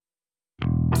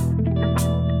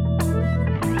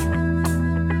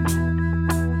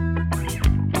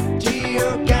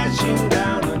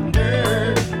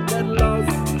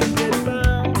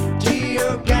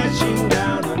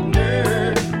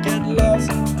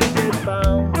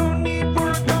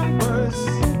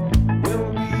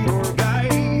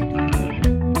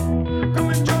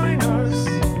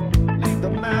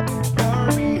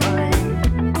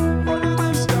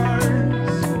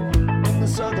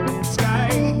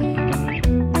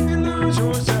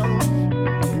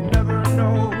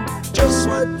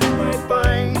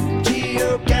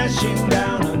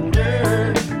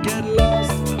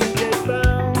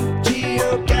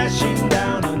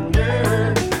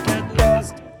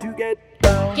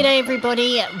G'day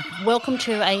everybody, welcome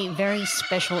to a very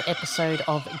special episode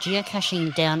of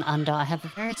Geocaching Down Under. I have a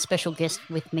very special guest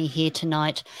with me here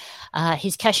tonight.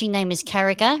 His caching name is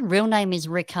Karicka, real name is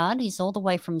Rickard. He's all the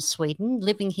way from Sweden,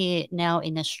 living here now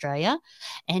in Australia.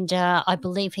 And I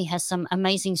believe he has some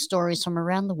amazing stories from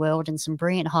around the world and some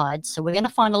brilliant hides. So we're going to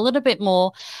find a little bit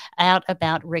more out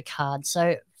about Rickard.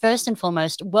 So first and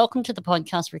foremost, welcome to the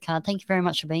podcast, Rickard. Thank you very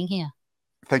much for being here.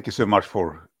 Thank you so much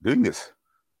for doing this.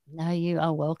 No, you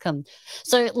are welcome.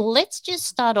 So let's just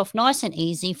start off nice and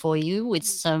easy for you with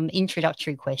some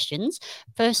introductory questions.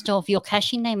 First off, your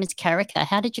caching name is Karicka.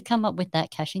 How did you come up with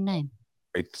that caching name?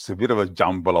 It's a bit of a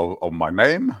jumble of my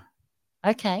name.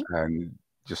 Okay. And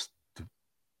just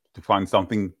to find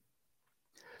something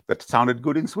that sounded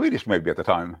good in Swedish maybe at the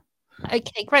time.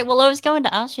 Okay, great. Well, I was going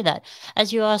to ask you that.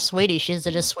 As you are Swedish, is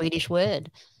it a Swedish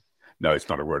word? No, it's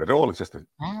not a word at all. It's just a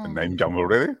name jumble,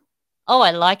 really. Oh,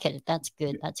 I like it. That's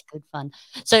good. That's good fun.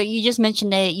 So you just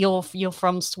mentioned there you're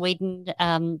from Sweden,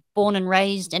 born and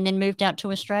raised, and then moved out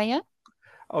to Australia?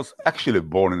 I was actually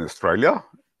born in Australia.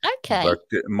 Okay. But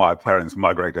my parents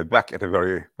migrated back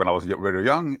when I was very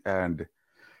young and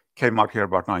came out here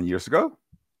about 9 years ago.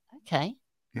 Okay.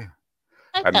 Yeah.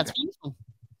 That's wonderful.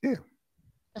 Yeah.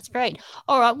 That's great.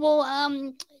 All right.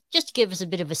 Well, just to give us a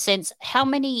bit of a sense, how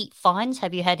many finds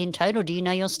have you had in total? Do you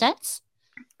know your stats?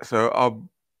 So I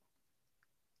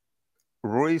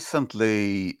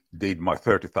recently did my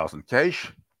 30,000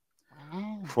 cache,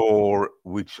 for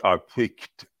which I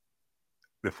picked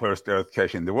the first Earth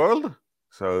cache in the world.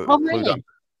 So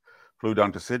flew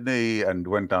down to Sydney and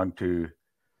went down to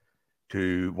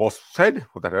Wasp's Head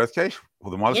for that Earth cache for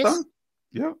the milestone.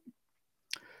 Yes. Yeah.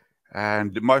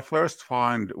 And my first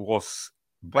find was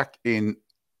back in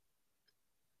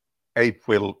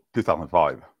April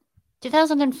 2005.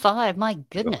 2005, my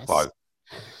goodness. 2005.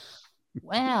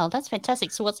 Wow, that's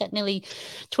fantastic. So what's that, nearly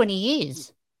 20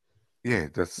 years? Yeah,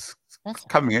 that's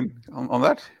coming in on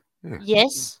that. Yeah.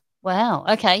 Yes. Wow.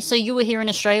 Okay, so you were here in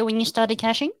Australia when you started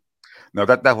caching? No,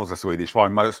 that was a Swedish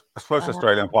find. My first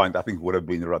Australian find, I think, would have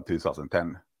been around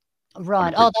 2010.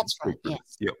 Right. Oh, that's right.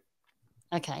 Yes. Yep.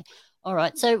 Okay. All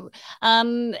right. So,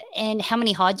 and how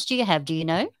many hides do you have? Do you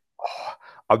know?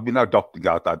 I've been adopting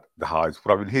out the hides,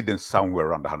 but I've been hidden somewhere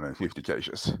around 150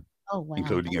 caches. Oh, wow.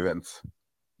 Including events.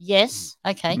 Yes.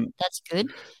 Okay. Mm-hmm. That's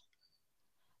good.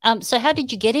 So how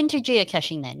did you get into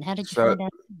geocaching then? How did you find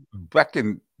out? Back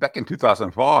in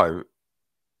 2005,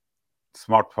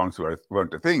 smartphones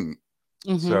weren't a thing.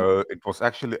 Mm-hmm. So it was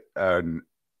actually an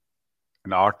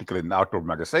article in an outdoor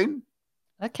magazine.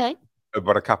 Okay.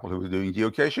 About a couple who was doing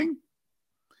geocaching.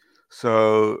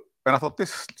 So, and I thought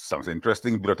this sounds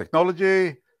interesting, bit of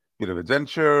technology, bit of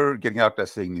adventure, getting out there,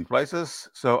 seeing new places.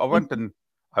 So I went and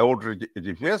I ordered a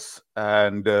GPS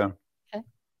and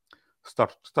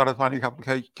started finding a couple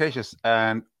of caches.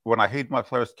 And when I hit my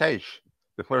first cache,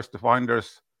 the first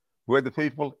finders were the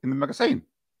people in the magazine.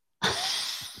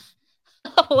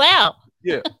 Oh, wow.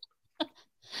 Yeah.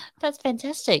 That's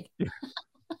fantastic. Yeah.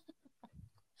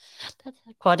 That's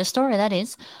quite a story, that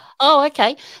is. Oh,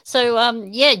 okay. So,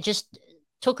 just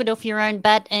took it off your own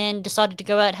bat and decided to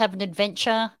go out, have an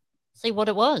adventure, see what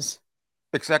it was.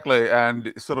 Exactly.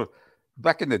 And sort of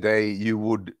back in the day, you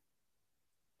would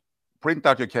print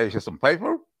out your caches on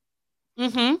paper,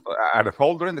 add a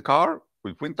folder in the car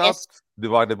with printouts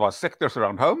divided by sectors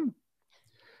around home,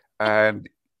 and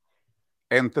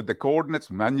enter the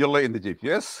coordinates manually in the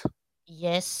GPS.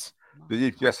 Yes. The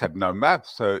GPS had no map,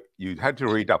 so you had to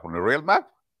read up on a real map.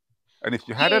 And if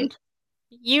you hadn't...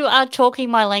 You are talking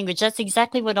my language. That's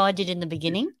exactly what I did in the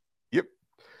beginning. Yep.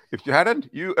 If you hadn't,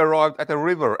 you arrived at a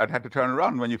river and had to turn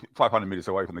around when you're 500 meters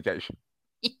away from the cache.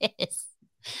 Yes,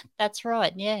 that's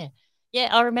right. Yeah. Yeah,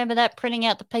 I remember that, printing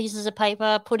out the pieces of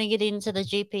paper, putting it into the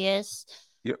GPS.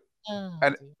 Yep. Oh,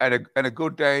 and a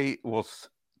good day was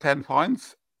 10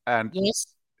 finds. And yes.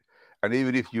 And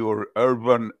even if you're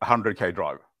urban 100K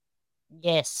drive.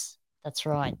 Yes, that's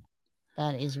right.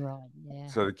 That is right. Yeah.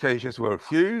 So the caches were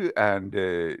few,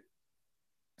 and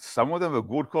some of them were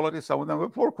good quality, some of them were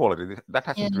poor quality. That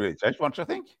hasn't really changed much, I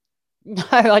think. No,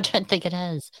 I don't think it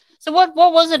has. So what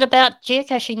was it about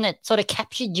geocaching that sort of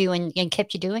captured you and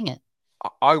kept you doing it?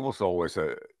 I was always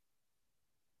a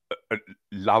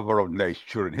lover of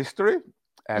nature and history.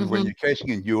 And when you're caching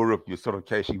in Europe, you're sort of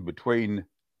caching between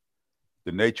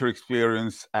the nature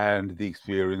experience and the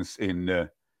experience in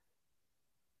a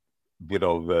bit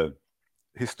of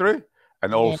history,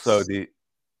 and also the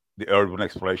urban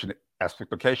exploration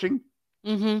aspect of caching,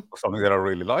 something that I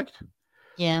really liked.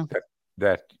 Yeah.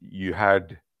 That you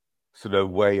had sort of a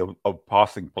way of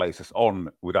passing places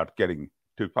on without getting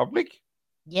too public.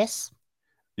 Yes.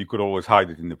 you could always hide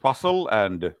it in the puzzle,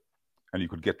 and you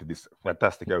could get to this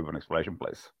fantastic urban exploration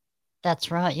place.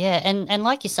 That's right, yeah, and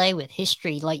like you say with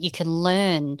history, like, you can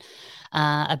learn,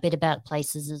 a bit about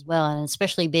places as well, and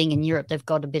especially being in Europe, they've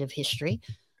got a bit of history,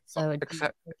 so it'd be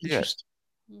very Yeah. interesting.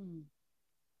 Mm.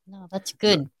 No, that's So,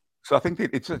 good. so I think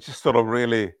it's just sort of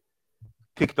really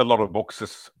ticked a lot of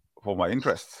boxes for my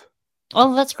interests.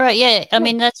 Oh, that's great, yeah, I Yeah.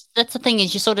 mean, that's the thing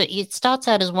is you sort of it starts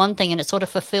out as one thing and it sort of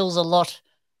fulfills a lot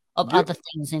of Yeah. other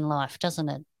things in life, doesn't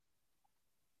it?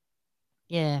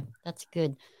 Yeah, that's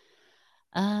good.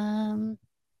 Um,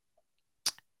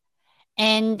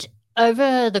 and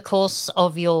over the course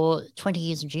of your 20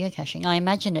 years of geocaching, I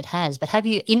imagine it has, but have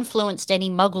you influenced any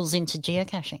muggles into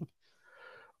geocaching?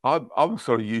 I'm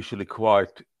sort of usually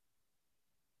quite.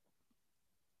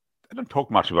 I don't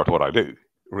talk much about what I do,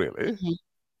 really. Mhm.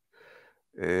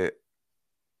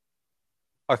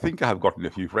 I think I have gotten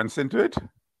a few friends into it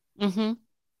Mhm.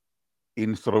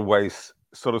 in sort of ways,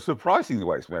 sort of surprising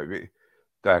ways, maybe.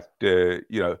 That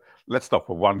let's stop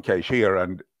for one cache here,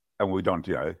 and we don't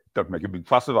make a big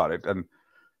fuss about it, and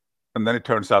then it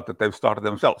turns out that they've started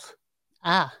themselves.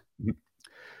 Ah.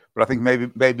 But I think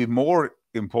maybe more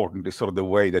important is sort of the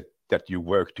way that you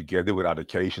work together with other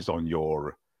caches on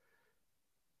your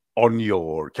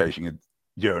caching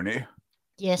journey.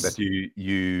 That Yes.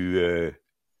 you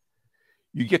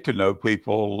get to know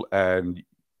people, and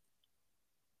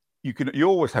you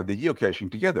always have the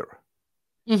geocaching together.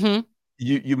 Mhm.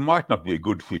 You might not be a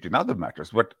good fit in other matters,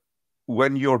 but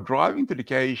when you're driving to the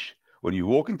cache, when you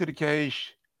walk into the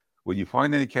cache, when you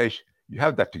find any cache, you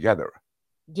have that together,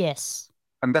 Yes.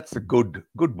 and that's a good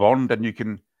bond, and you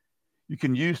can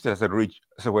use that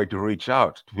as a way to reach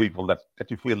out to people that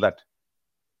you feel that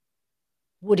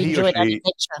Would he or enjoy that she,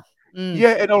 adventure. Mm.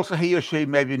 yeah, and also he or she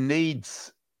maybe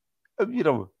needs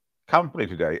company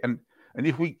today, and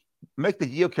if we make the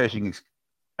geocaching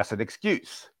as an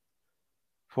excuse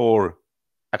for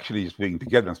actually just being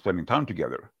together and spending time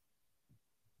together,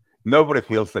 nobody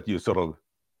feels that you sort of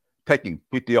taking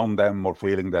pity on them or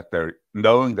feeling that they're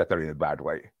knowing that they're in a bad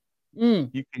way.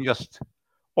 Mm. You can just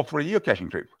offer a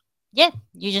geocaching trip. Yeah,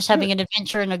 you're just Yeah, having an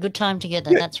adventure and a good time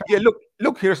together, yeah, that's yeah. right.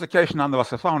 Look, here's the cache none of us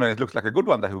have found, and it looks like a good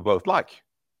one that we both like.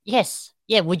 Yes.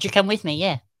 Yeah, would you come with me?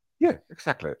 Yeah. Yeah,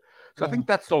 exactly. So I Yeah. think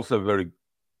that's also a very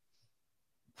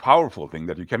powerful thing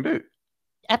that you can do.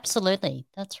 Absolutely.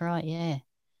 That's right, yeah.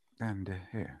 And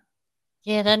yeah,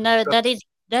 Yeah, no,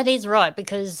 that is right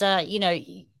because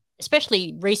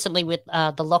especially recently with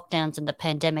the lockdowns and the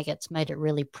pandemic, it's made it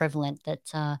really prevalent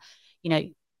that you know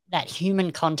that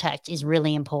human contact is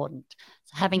really important.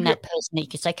 So having yep, that person that you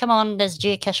can say, "Come on, there's a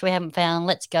geocache we haven't found.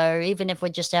 Let's go." Even if we're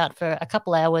just out for a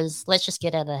couple hours, let's just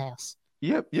get out of the house.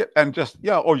 yep, and just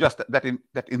or just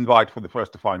that invite for the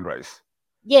first to find race.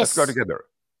 Let's go Yes. together.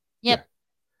 Yeah, Yep.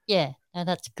 Yeah. No,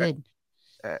 that's good.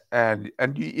 and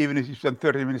even if you spend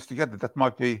 30 minutes together, that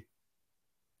might be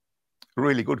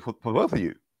really good for both of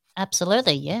you.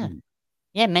 Absolutely. Yeah. Mm.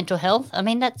 Yeah, mental health. I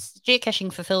mean, that's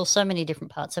geocaching fulfills so many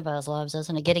different parts of our lives,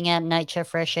 doesn't it? Getting out in nature,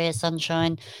 fresh air,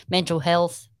 sunshine, mental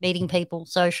health, meeting people,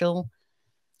 social.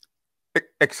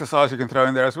 Exercise you can throw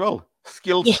in there as well. Yeah,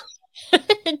 Skills,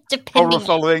 problem depending.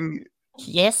 solving.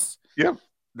 Yes. Yeah,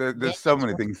 Yeah, there's so that's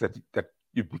many right. things that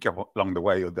you pick up along the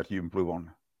way or that you improve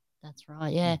on. That's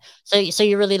right. Yeah. So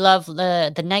you really love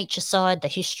the nature side, the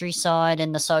history side,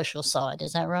 and the social side.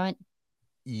 Is that right?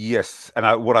 Yes,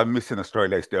 and what I miss in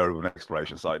Australia is the urban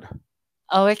exploration side.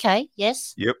 Oh, okay.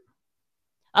 Yes. Yep,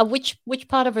 Which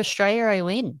part of Australia are you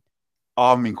in?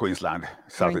 I'm in Queensland, You're in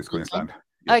southeast Queensland. Queensland.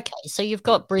 Yep, Okay, so you've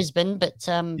got Brisbane, but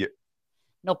yep.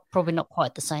 not probably not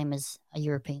quite the same as a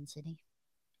European city.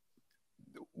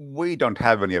 We don't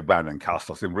have any abandoned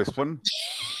castles in Brisbane.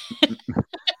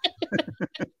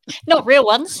 Not real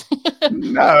ones.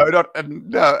 No, no, and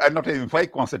not even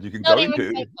fake ones that you can Not go even into.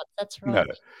 fake ones, that's No,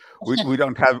 right.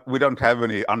 we don't have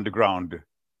any underground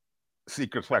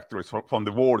secret factories from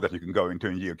the war that you can go into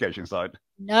in geocaching side.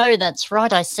 No, that's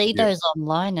right, I see Yeah, those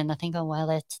online and I think, "Oh, wow,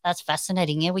 that's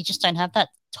fascinating." Yeah, we just don't have that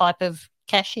type of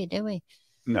cache here, do we?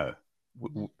 no,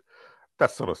 No.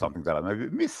 that's sort of something that I maybe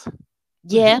miss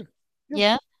Yeah, here. Yeah,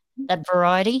 yeah, that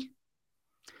variety.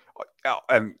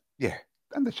 and yeah,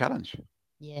 and the challenge.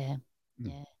 Yeah,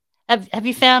 Mm. yeah. Have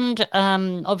you found,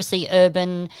 obviously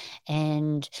urban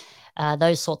and,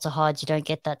 those sorts of hides, you don't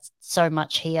get that so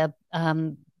much here.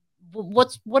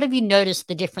 What have you noticed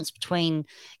the difference between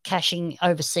caching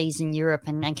overseas in Europe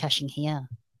and caching here?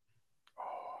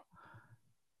 Oh,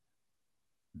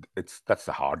 that's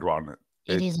the hard one.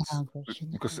 It is a It's hard question,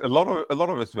 because isn't a lot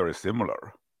of it's very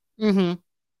similar, it? Mhm.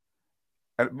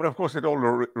 but of course it all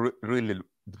really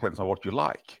depends on what you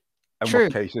like and what True.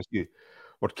 cases you.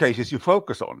 what cases you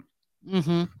focus on.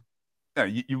 Mm-hmm.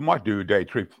 You might do a day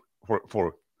trip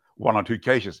for one or two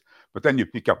cases, but then you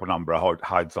pick up a number of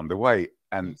hides on the way,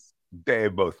 and Yes. they're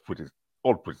both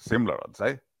all pretty similar, I'd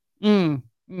say.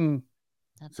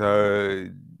 That's So,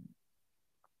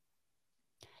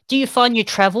 do you find you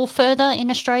travel further in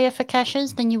Australia for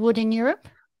caches than you would in Europe?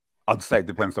 I'd say it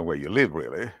depends on where you live,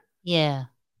 really. Yeah.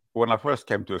 When I first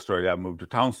came to Australia, I moved to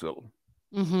Townsville.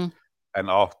 Mm-hmm. And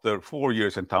after 4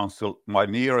 years in Townsville, my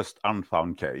nearest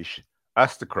unfound cache,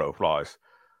 as the crow flies,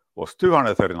 was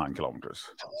 239 kilometers.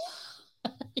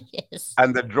 Yes.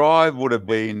 And the drive would have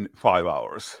been 5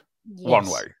 hours one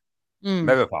Yes. way.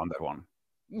 Never found that one.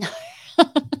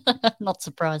 Not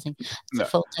surprising. It's a No.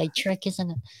 full day trek,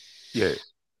 isn't it? Yeah.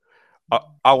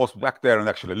 I was back there and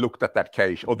actually looked at that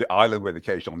cache or the island where the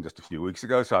cache on just a few weeks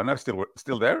ago. So I know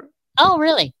still there. Oh,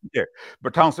 really? Yeah.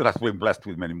 But Townsville has been blessed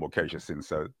with many more caches since.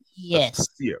 So Yes.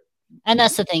 yeah. And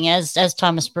that's the thing. As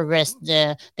time has progressed,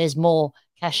 there's more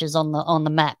caches on the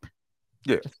map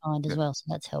Yeah. to find as Yeah. well. So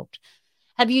that's helped.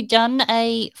 Have you done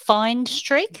a find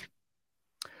streak?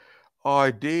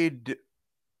 I did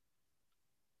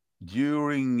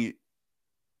during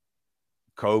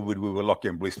COVID. We were lucky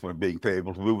and blessed for being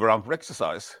able to move around for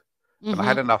exercise. And I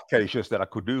had enough caches that I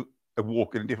could do a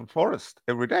walk in a different forest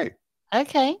every day.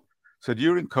 Okay. So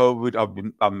during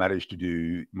COVID, I managed to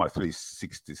do my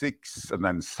 366 and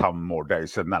then some more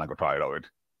days, and then I got tired of it.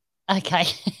 Okay.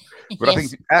 But I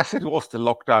think as it was the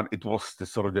lockdown, it was the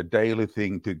sort of the daily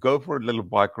thing to go for a little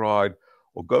bike ride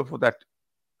or go for that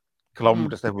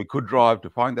kilometers that we could drive to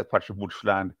find that patch of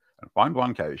bushland and find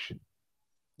one cache.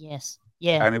 Yes.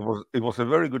 Yeah. And it was a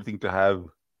very good thing to have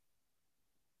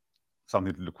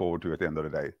something to look forward to at the end of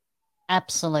the day.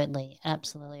 Absolutely.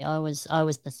 Absolutely. I was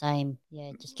the same.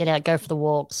 Yeah. Just get out, go for the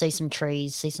walk, see some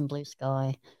trees, see some blue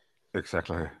sky.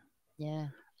 Exactly. Yeah.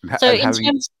 And, So and in having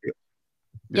terms,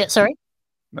 yeah, sorry.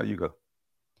 No, you go.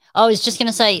 I was just going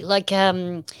to say, like,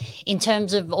 in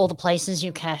terms of all the places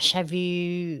you cache, have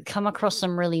you come across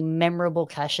some really memorable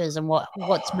caches, and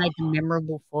what's made them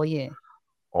memorable for you?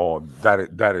 Oh,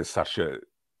 that is such a.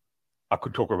 I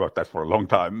could talk about that for a long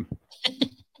time.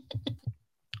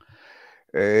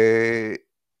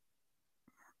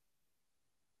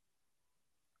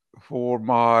 For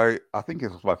I think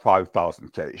it was my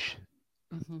 5,000 cache.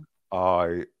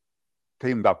 I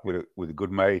teamed up with a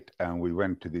good mate, and we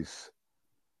went to this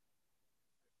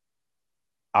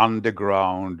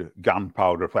underground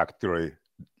gunpowder factory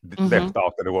left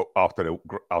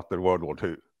after World War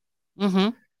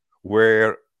II,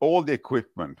 where all the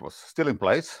equipment was still in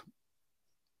place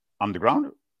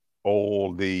underground.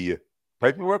 All the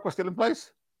paperwork was still in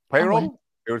place, payroll,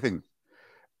 everything.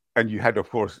 And you had, of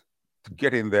course, to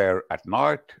get in there at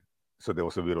night. So there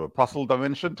was a bit of a puzzle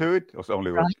dimension to it. It was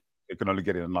only you can only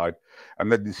get in at night.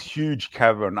 And then this huge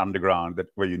cavern underground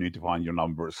where you need to find your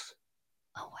numbers.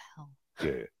 Oh, wow.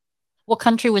 Yeah. What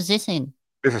country was this in?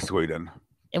 This is Sweden.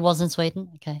 It was in Sweden?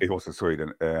 Okay. It was in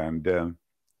Sweden. And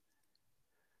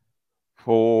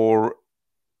for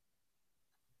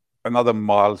another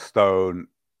milestone,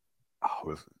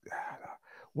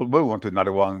 we'll move on to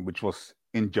another one, which was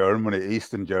in Germany,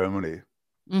 Eastern Germany.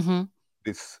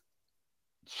 This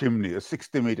chimney, a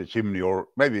 60-meter chimney, or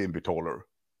maybe even taller.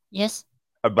 Yes.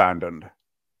 Abandoned.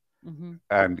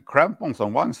 And crampons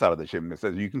on one side of the chimney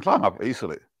says you can climb up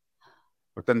easily.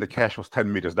 But then the cache was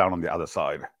 10 meters down on the other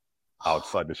side,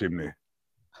 outside the chimney.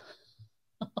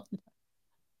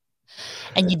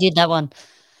 And you did that one.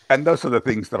 And those are the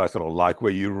things that I sort of like,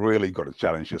 where you really got to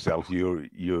challenge yourself. You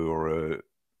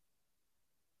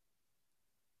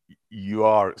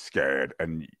are scared,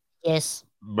 and yes,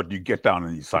 but you get down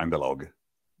and you sign the log.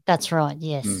 That's right.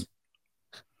 Yes.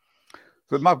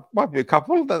 So it might be a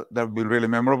couple that have been really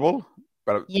memorable,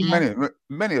 but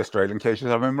many Australian cases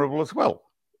are memorable as well.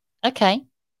 Okay.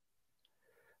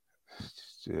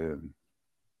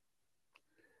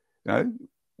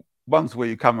 Ones where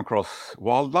you come across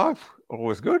wildlife,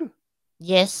 always good.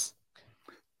 Yes.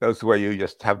 Those where you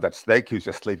just have that snake who's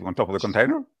just sleeping on top of the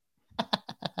container.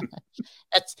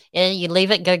 You leave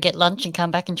it, go get lunch, and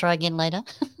come back and try again later.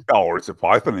 Or it's a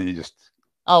python, and you just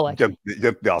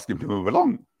gently ask him to move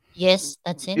along. Yes,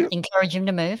 that's it. Yep. Encourage him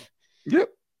to move. Yep.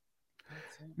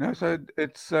 No, so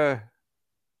it's a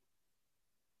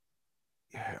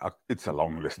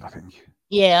long list, I think.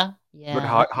 Yeah. But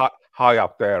high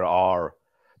up there are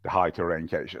the high terrain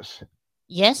caches.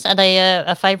 Yes, are they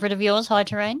a favorite of yours, high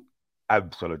terrain?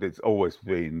 Absolutely, it's always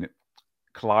been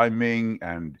climbing,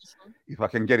 and if I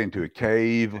can get into a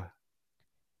cave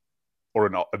or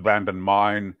an abandoned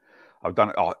mine, I've done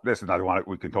it. Oh, there's another one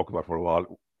we can talk about for a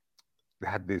while. They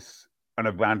had an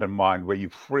abandoned mine where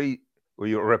where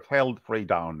you rappelled free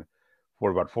down for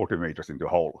about 40 meters into a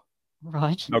hole.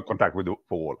 Right. No contact with the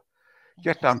wall.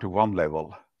 Get down to one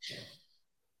level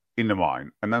in the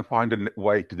mine, and then find a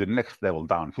way to the next level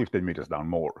down, 15 meters down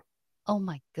more. Oh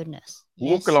my goodness.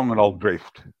 Walk Yes. along an old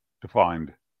drift to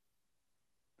find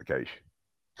the cache.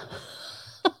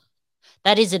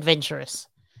 That is adventurous.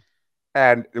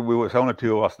 And we was only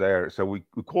two of us there, so we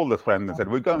called a friend and said,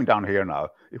 "We're going down here now.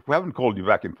 If we haven't called you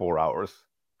back in 4 hours,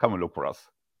 come and look for us."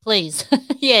 Please.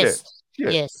 Yeah, Yes. yeah.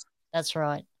 Yes. That's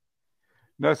right.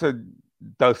 No, so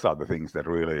those are the things that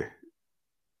really,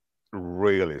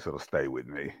 really sort of stay with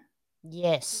me.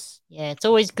 Yes. Yeah. It's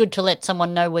always good to let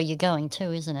someone know where you're going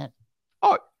too, isn't it?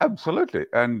 Oh, absolutely.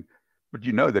 But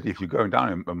you know that if you're going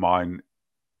down a mine,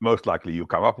 most likely you'll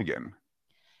come up again.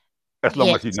 As long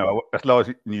as Yes. you know, as long as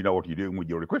you know what you're doing with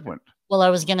your equipment. Well, I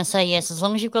was going to say yes, as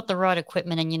long as you've got the right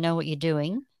equipment and you know what you're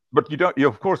doing. But you don't. You,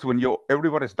 of course, when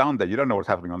everybody's down there, you don't know what's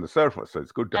happening on the surface. So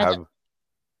it's good to And have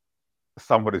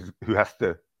somebody who has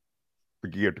the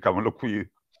gear to come and look for you.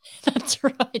 that's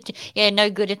right. Yeah, no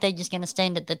good if they're just going to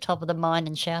stand at the top of the mine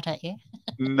and shout at you.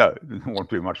 No, it won't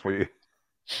do much for you.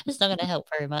 It's not going to help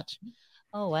very much.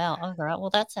 Oh, wow. All right. Well,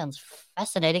 that sounds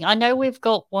fascinating. I know we've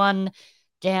got one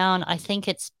down, I think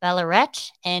it's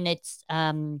Ballarat, and it's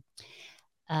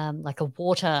like a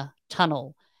water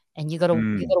tunnel. And you got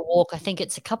to walk, I think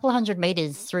it's a couple of 100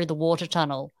 meters through the water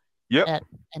tunnel. Yep.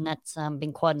 And that's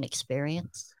been quite an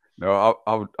experience. No,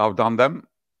 I've done them.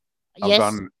 I've Yes.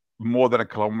 done more than a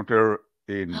kilometer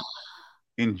in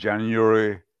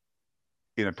January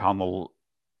in a tunnel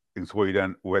in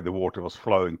Sweden where the water was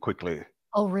flowing quickly,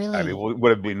 Oh, and it really? would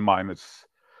have been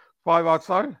 -5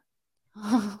 outside.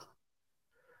 Wow.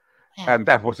 And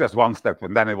that was just one step,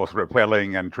 and then it was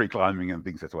rappelling and tree climbing and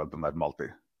things as well on that multi.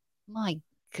 My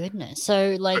goodness.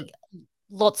 So, like,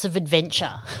 lots of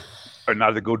adventure.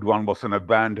 Another good one was an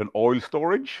abandoned oil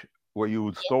storage where you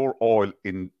would store oil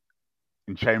in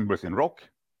chambers in rock,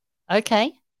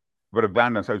 Okay. but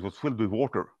abandoned, so it was filled with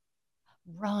water.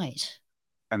 Right.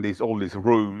 And all these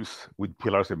rooms with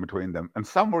pillars in between them, and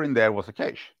somewhere in there was a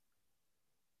cache.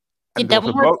 And Did there that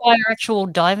was a one boat. require actual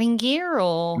diving gear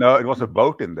or No, it was a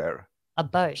boat in there. a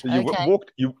boat? So Okay.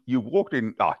 you walked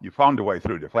in. You found a way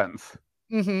through the fence,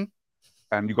 Mm-hmm.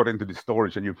 and you got into the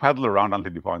storage, and you paddle around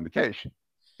until you find the cache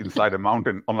inside a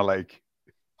mountain on a lake.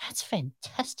 That's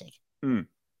fantastic. Mm.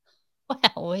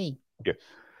 Wowee. Yeah.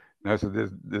 Now, so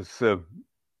there's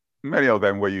many of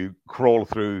them where you crawl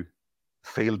through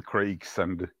sealed creeks,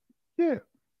 and yeah,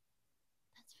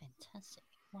 That's fantastic.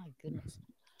 My goodness.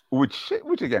 which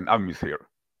again I miss here.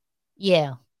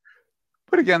 Yeah.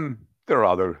 But again, there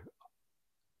are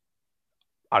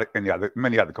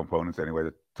many other components anyway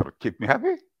that sort of keep me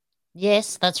happy.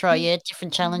 Yes, that's right. Yeah.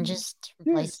 Different challenges, different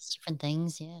Yeah, places, different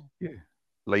things. Yeah. yeah,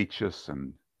 leeches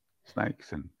and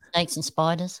snakes and Snakes and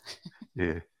spiders.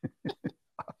 yeah.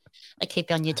 They keep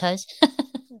you on your toes.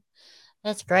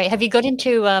 That's great. Have you got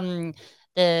into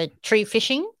the tree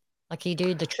fishing? Like you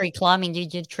do the tree climbing, do you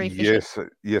do tree fishing?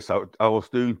 Yes. I was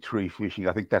doing tree fishing.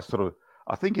 I think that's sort of.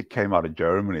 I think it came out of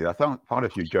Germany. I found a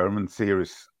few German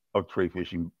series of tree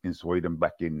fishing in Sweden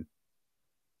back in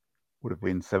would have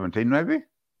been 17 maybe.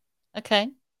 Okay.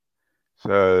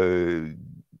 So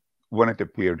when it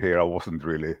appeared here, I wasn't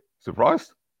really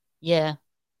surprised. Yeah.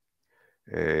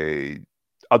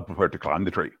 I'd prefer to climb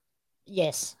the tree.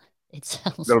 Yes. It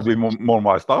sounds That'll like be more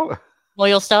my style.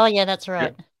 loyal style. Yeah, that's Yeah.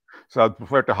 right. So I'd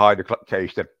prefer to hide a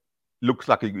cache that looks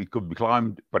like it could be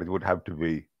climbed, but it would have to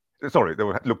be. Sorry, it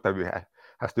would look that it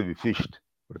has to be fished,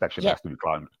 but it actually Yeah. has to be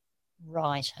climbed.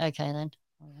 Right. Okay then.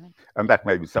 All right. And that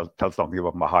maybe tells something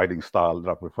about my hiding style.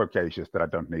 That I prefer caches that I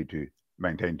don't need to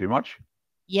maintain too much.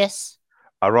 Yes.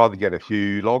 I'd rather get a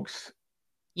few logs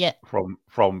Yeah.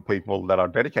 from people that are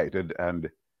dedicated,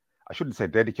 and I shouldn't say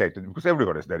dedicated because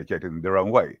everybody's dedicated in their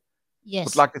own way, but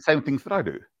Yes. like the same things that I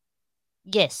do.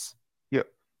 Yes. Yeah,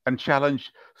 and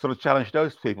challenge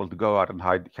those people to go out and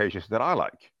hide caches that I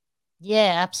like.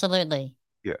 Yeah, absolutely.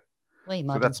 Yeah, Well, you so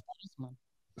might that's inspire someone.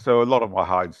 so a lot of my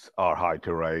hides are high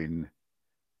terrain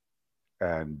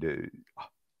and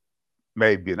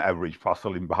maybe an average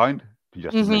fossil in behind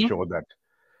to make sure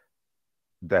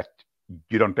that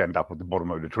you don't end up at the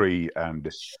bottom of the tree and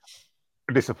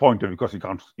disappointed because you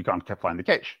can't find the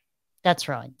cache. That's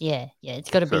right. Yeah. Yeah. It's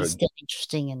got to be So still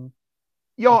interesting and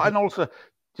yeah, and also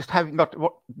just having not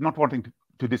wanting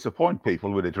to disappoint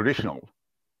people with the traditional.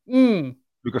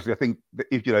 Because I think that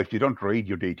if you don't read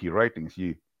your DT ratings,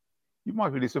 you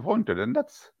might be disappointed, and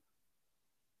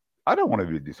I don't want to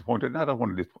be disappointed, and I don't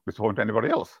want to disappoint anybody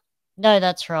else. No,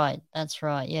 that's right. That's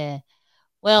right. Yeah.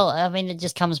 Well, I mean, it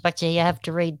just comes back to you have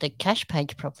to read the cache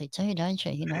page properly too, don't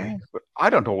you? But I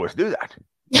don't always do that.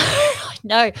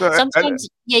 No, So, sometimes,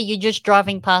 yeah, you're just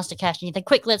driving past a cache and you think,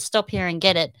 quick, let's stop here and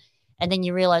get it. And then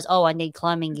you realize, oh, I need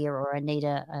climbing gear or I need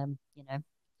a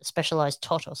specialized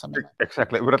tot or something like that.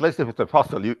 exactly. But at least if it's a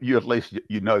puzzle, you at least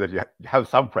you know that you have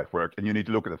some prep work and you need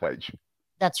to look at the page.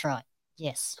 That's right.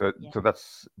 Yes. So Yeah. so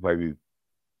that's maybe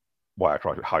why I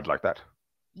try to hide like that.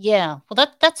 Yeah. Well,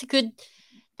 that's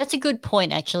a good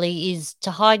point actually. Is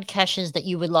to hide caches that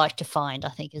you would like to find. I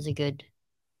think is a good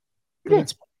Yeah.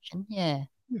 inspiration. Yeah.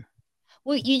 Yeah.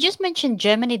 Well, you just mentioned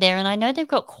Germany there, and I know they've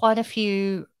got quite a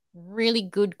few really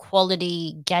good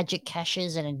quality gadget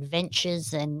caches and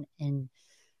adventures and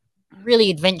really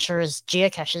adventurous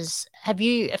geocaches. Have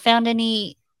you found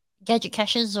any gadget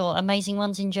caches or amazing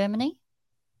ones in Germany?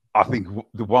 I think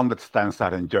the one that stands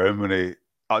out in Germany,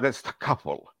 there's a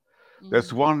couple.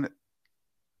 There's Mm. one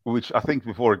which I think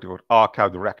before it got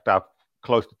archived, racked up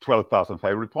close to 12,000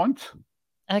 favorite points.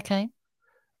 Okay.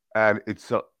 And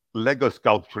it's a Lego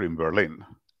sculpture in Berlin,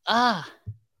 Ah,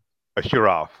 a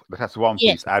giraffe that has one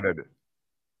yes, piece added.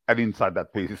 And inside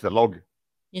that piece is a log.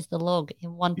 is the log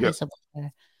in one Yeah. piece of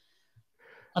Lego.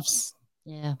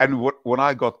 Yeah. And when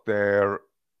I got there,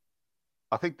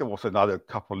 I think there was another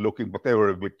couple looking, but they were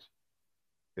a bit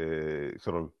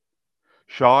sort of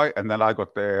shy. And then I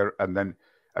got there, and then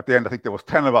at the end, I think there was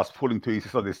 10 of us pulling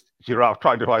pieces of this giraffe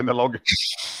trying to find the log.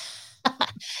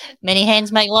 Many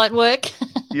hands make light work.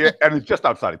 Yeah, and it's just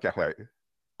outside a cafe.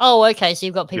 Oh, okay. So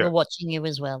you've got people Yeah, watching you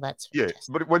as well. That's yeah.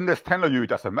 fantastic. But when there's 10 of you, it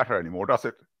doesn't matter anymore, does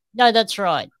it? No, that's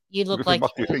right. You look Because it like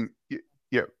must be a thing.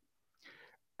 Yeah.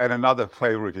 And another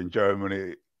favorite in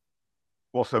Germany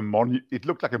was it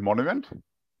looked like a monument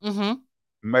Mm-hmm.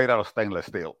 made out of stainless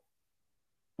steel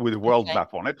with a world Okay.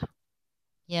 map on it.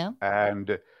 Yeah. And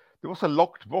there was a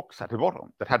locked box at the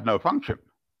bottom that had no function.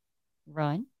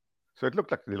 Right. So it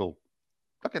looked like a little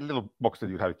box that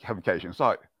you'd have a cache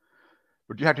inside.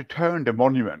 But you had to turn the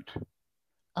monument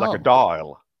like a Oh.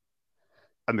 dial,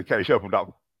 and the cache opened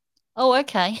up. Oh,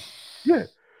 okay. Yeah.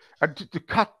 And to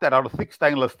cut that out of thick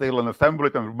stainless steel and assemble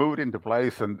it and move it into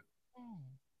place, and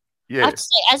I yeah. have to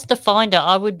say, as the finder,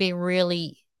 I would be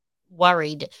really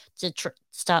worried to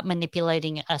start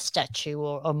manipulating a statue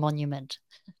or a monument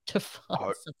to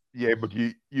find something. Yeah, but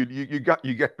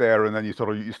you get there, and then you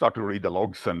start to read the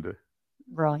logs, and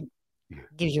Right. yeah,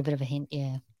 Gives you a bit of a hint.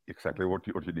 Yeah. exactly what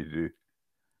you need to do.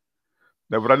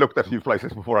 No, but I looked at a few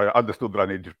places before I understood that I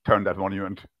needed to turn that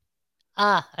monument.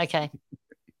 Ah, okay.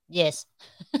 Yes.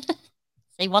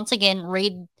 See, once again,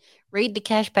 read the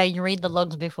cache page, read the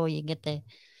logs before you get there.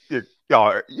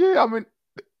 Yeah. I mean,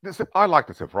 I like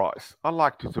the surprise. I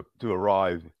like to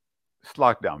arrive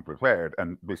slightly unprepared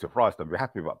and be surprised and be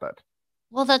happy about that.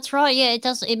 Well, that's right. Yeah, it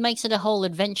does. It makes it a whole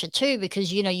adventure too,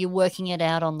 because you're working it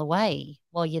out on the way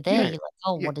while you're there. Yeah, You're like,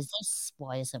 oh, yeah, what is this?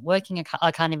 Why isn't it working?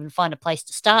 I can't even find a place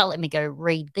to start. Let me go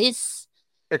read this.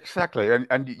 exactly.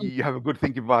 And you have a good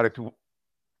think about it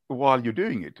while you're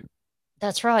doing it.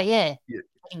 That's right. Yeah, Yeah,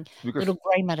 getting because little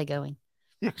grey matter going.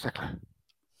 yeah, exactly.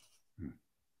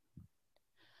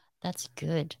 That's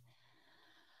good.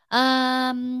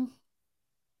 Um.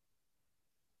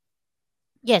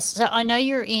 Yes, so I know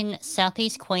you're in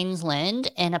southeast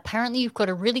Queensland, and apparently you've got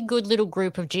a really good little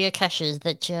group of geocaches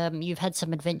that you've had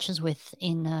some adventures with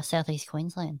in southeast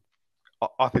Queensland.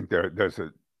 I think it's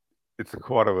a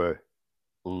quite of a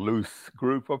loose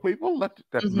group of people that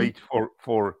Hmm. meet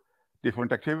for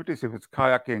different activities, if it's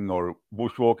kayaking or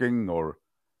bushwalking or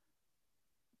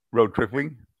road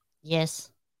tripping,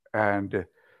 Yes, and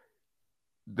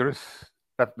there's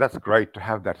that's great to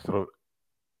have that sort of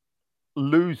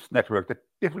loose network that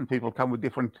different people come with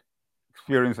different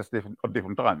experiences at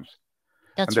different times,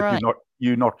 and that's that right.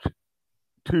 you're not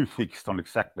too fixed on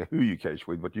exactly who you cache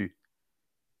with, but you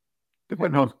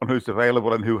depend on who's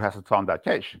available and who hasn't found that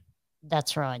cache.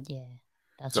 That's right. Yeah,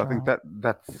 So that's I think right.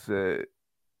 that's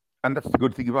and that's the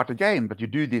good thing about the game. But you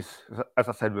do this, as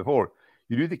I said before,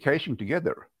 you do the caching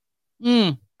together,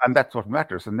 Mm, and that's what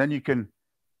matters. And then you can,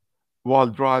 while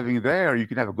driving there, you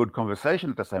can have a good conversation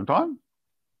at the same time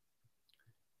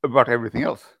about everything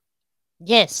else.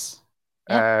 yes.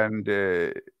 Yep. And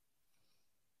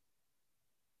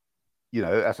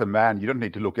as a man, you don't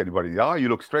need to look anybody in the eye. You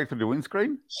look straight through the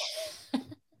windscreen,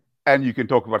 and you can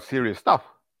talk about serious stuff.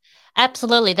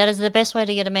 Absolutely. That is the best way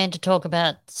to get a man to talk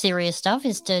about serious stuff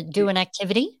is to do an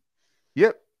activity.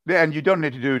 Yep. Yeah, and you don't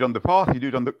need to do it on the path. You do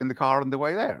it in the car on the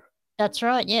way there. That's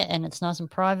right. Yeah, and it's nice and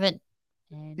private,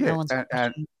 and no Yeah, one's and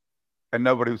watching.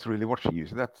 nobody was really watching you.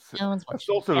 So No one's that's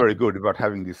watching. also very good about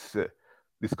having this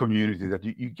community that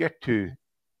you get to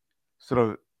sort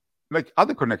of make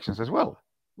other connections as well.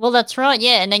 Well, that's right.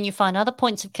 Yeah, and then you find other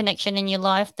points of connection in your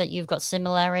life that you've got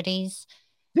similarities,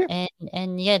 Yeah.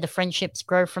 and yeah, the friendships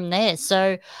grow from there.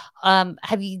 So,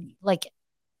 have you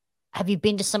have you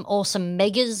been to some awesome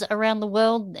megas around the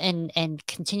world and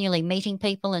continually meeting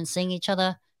people and seeing each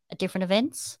other at different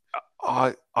events?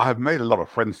 I have made a lot of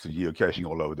friends to geocaching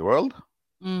all over the world.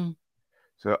 Mm.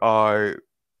 So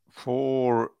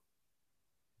for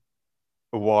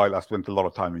a while, I spent a lot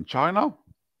of time in China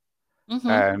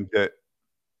Mm-hmm. and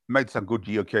made some good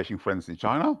geocaching friends in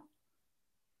China,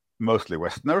 mostly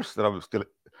Westerners that I was still,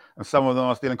 and some of them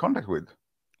I'm still in contact with.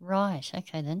 Right.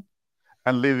 Okay then.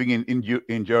 And living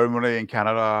in Germany, in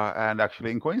Canada, and actually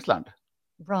in Queensland.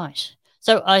 Right.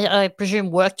 So I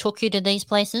presume work took you to these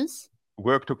places?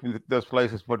 Work took me to those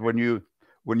places, but when you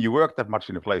work that much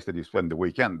in a place that you spend the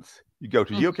weekends, you go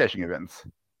to geocaching events.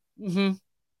 Mm-hmm.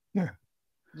 Yeah,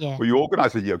 Yeah. or you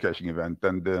organize a geocaching event,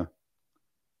 and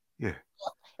yeah,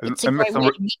 and, It's a and met great some way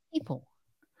to meet people.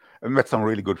 and met some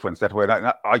really good friends that way.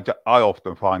 And I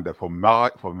often find that for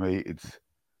me, it's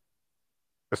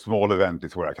a small event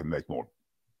is where I can make more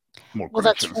Well,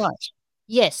 that's connections. right.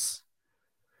 Yes.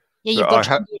 Yeah, So you've got I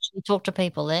time have to actually talk to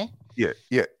people there.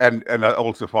 yeah, and I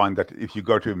also find that if you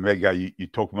go to a mega, you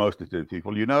talk mostly to the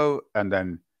people you know, and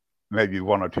then maybe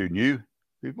one or two new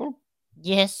people.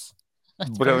 Yes.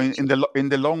 That's But I very mean, in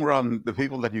the long run, the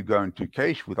people that you're going to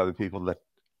cache with are the people that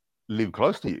live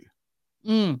close to you.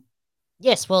 true. Mm.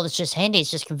 Yes, well, it's just handy.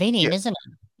 It's just Yeah, convenient, isn't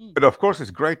it? Mm. but of course,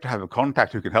 it's great to have a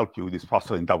contact who can help you with this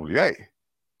puzzle in WA.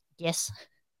 Yes.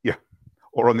 Yeah,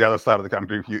 or on the other side of the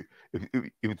country if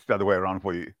it's the other way around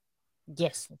for you.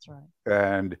 Yes, that's right.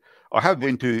 And I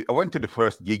went to the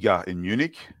first Giga in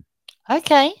Munich,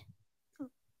 Okay.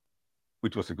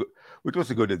 which was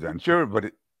a good adventure, but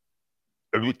a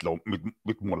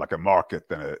bit more like a market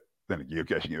than a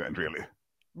geocaching event, really.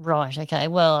 Right. Okay.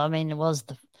 Well, I mean, it was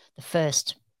the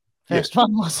first Yeah, first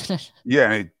one, wasn't it?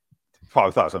 yeah, and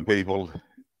 5,000 people,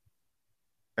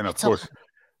 and of That's a course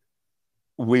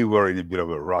we were in a bit of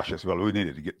a rush as well. We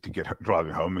needed to get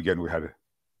driving home again. We had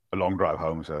a long drive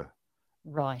home, so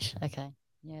right. Okay.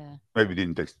 Yeah. maybe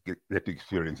didn't get to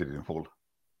experience it in full.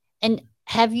 And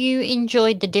have you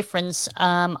enjoyed the difference?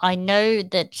 I know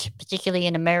that particularly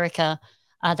in America,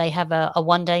 they have a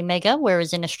 1 day mega,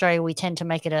 whereas in Australia we tend to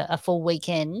make it a full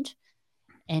weekend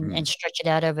and Mm. stretch it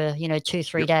out over 2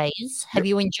 3 Yep, days. Have yep,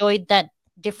 you enjoyed that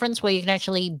difference where you can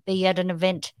actually be at an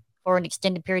event for an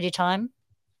extended period of time?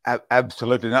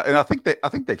 absolutely. And I think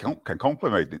they can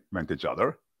complement each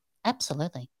other.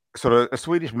 Absolutely. So a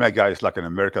Swedish mega is like an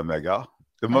American mega.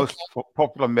 The Okay. most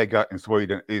popular mega in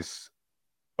Sweden is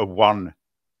a one,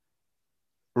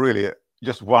 really,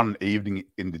 just one evening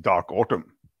in the dark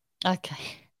autumn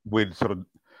Okay. with sort of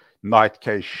night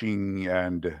caching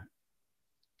and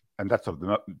that's sort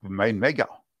of the main mega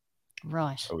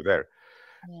Right. over there.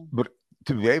 Yeah. But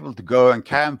to be able to go and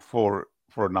camp for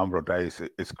a number of days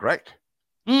is great,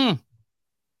 Mm,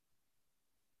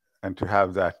 and to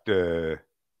have that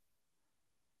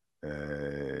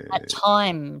that uh,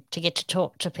 time to get to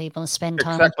talk to people and spend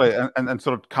time with exactly, them. and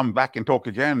sort of come back and talk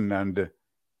again, and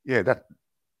yeah, that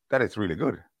is really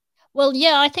good. Well,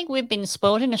 yeah, I think we've been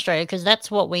spoiled in Australia because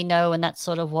that's what we know and that's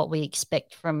sort of what we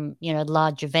expect from,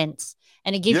 large events.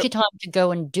 And it gives Yep, you time to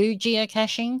go and do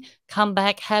geocaching, come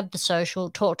back, have the social,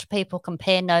 talk to people,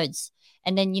 compare notes,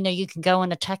 and then, you can go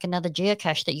and attack another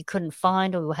geocache that you couldn't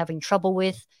find or were having trouble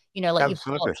with. Like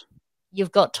absolutely.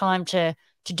 you've got time to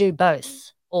do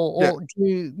both Yeah, or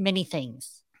do many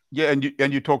things. yeah,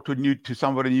 and you talk to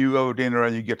somebody new over dinner,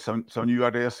 and you get some new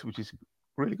ideas, which is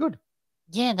really good.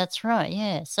 Yeah, that's right.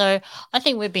 Yeah. So I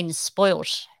think we've been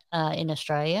spoilt in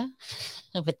Australia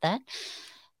with that.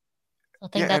 I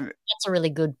Yeah, think and that's a really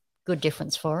good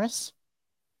difference for us.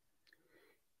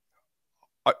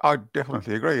 I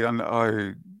definitely agree, and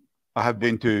I have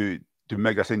been to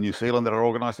megas in New Zealand that are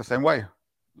organized the same way.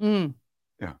 Mm,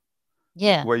 Yeah,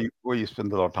 yeah, where you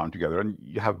spend a lot of time together, and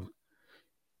you have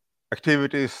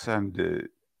activities and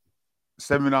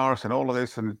seminars and all of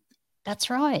this, that's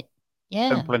right.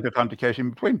 and Yeah. plenty of time to cash in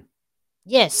between.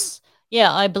 Yes.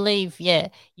 Yeah, I believe, yeah,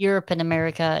 Europe and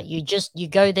America, you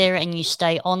go there and you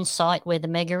stay on site where the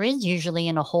mega is, usually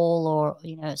in a hall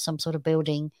or, some sort of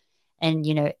building. And,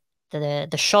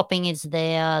 the shopping is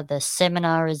there, the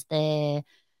seminar is there,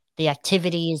 the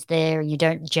activity is there, and you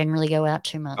don't generally go out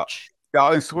too Uh, much.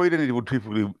 yeah, in Sweden, it would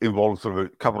typically involve sort of a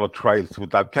couple of trails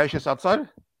with lab caches outside.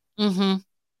 Mm-hmm.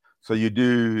 So you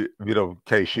do a bit of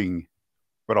caching,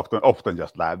 but often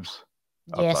just labs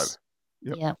outside. Yes.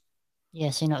 Yep. Yeah.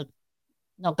 Yes, you're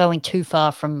not going too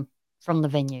far from the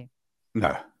venue.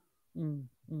 No, Mm,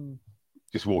 mm.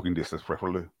 just walking distance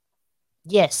preferably.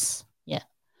 Yes. Yeah.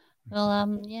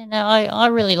 Well, yeah, no, I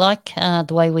really like the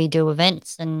way we do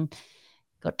events, and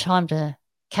got time to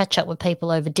catch up with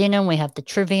people over dinner. And we have the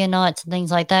trivia nights and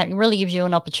things like that. It really gives you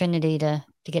an opportunity to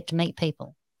get to meet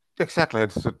people. Exactly.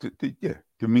 It's yeah,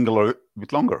 to mingle a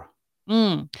bit longer.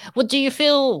 Mm. Well, do you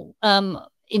feel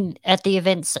in at the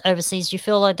events overseas? Do you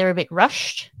feel like they're a bit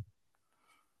rushed?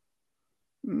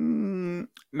 No,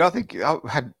 I think I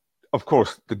had, of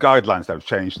course, the guidelines have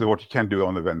changed. So what you can do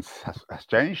on events has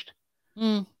changed.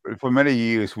 Mm. For many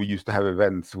years, we used to have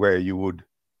events where you would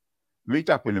meet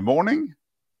up in the morning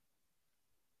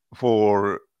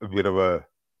for a bit of a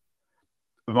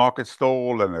market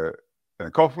stall and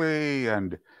a coffee,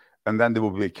 and then there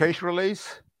would be a cache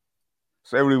release.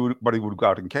 So everybody would go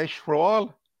out and cache for a while,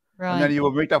 and then Right. you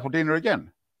would meet up for dinner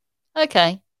again.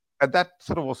 Okay. And that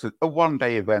sort of was a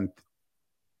one-day event,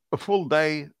 a full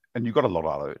day, and you got a lot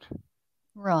out of it.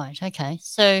 Right. Okay.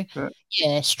 So, So,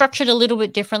 yeah, structured a little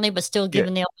bit differently, but still yeah,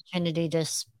 given the opportunity to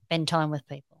spend time with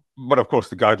people. but of course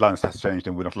the guidelines has changed,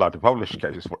 and we're not allowed to publish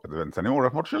cases for events anymore,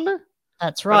 unfortunately.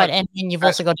 That's But right. And then you've I,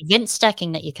 also got event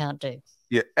stacking that you can't do.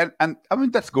 yeah, and I mean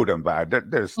that's good and bad.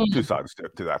 There's two Mm. sides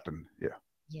to that, and yeah.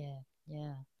 Yeah.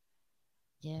 Yeah.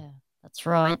 Yeah. That's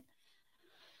right.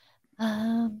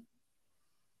 Um,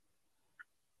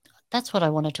 that's what I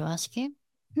wanted to ask you.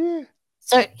 Yeah.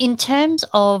 So, in terms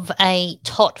of a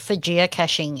tot for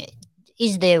geocaching,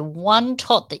 is there one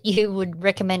tot that you would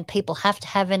recommend people have to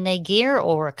have in their gear,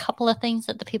 or a couple of things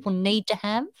that the people need to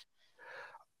have?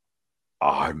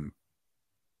 I'm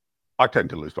I tend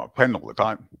to lose my pen all the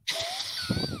time.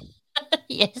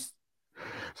 Yes.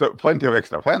 So plenty of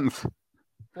extra pens,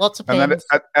 Lots of pens.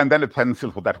 and then a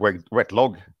pencil for that wet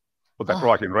log, for that Oh,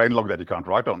 writing rain log that you can't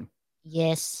write on.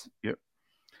 yes. Yeah,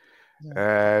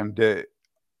 Yeah. and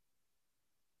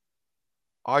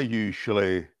I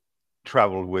usually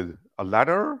travel with a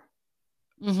ladder,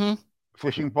 Mm-hmm.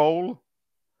 fishing pole.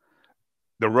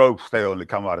 The ropes they only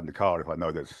come out in the car if I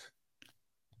know there's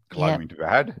Yeah. climbing to be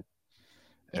had.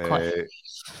 They're quite. Uh,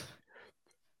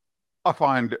 I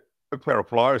find a pair of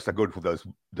pliers are good for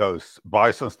those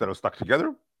bisons that are stuck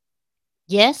together.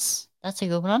 Yes, that's a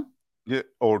good one. Yeah,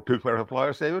 or two pairs of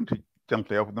pliers even to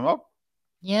gently open them up,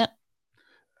 Yeah.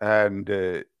 and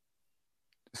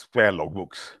spare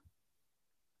logbooks.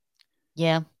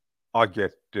 Yeah. I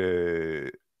get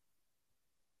a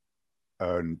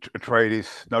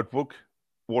tradies notebook,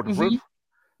 Mm-hmm. waterproof,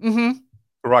 Mm-hmm.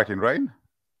 write in rain,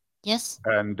 Yes.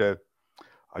 and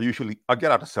I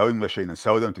get out a sewing machine and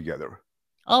sew them together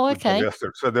Oh, with okay.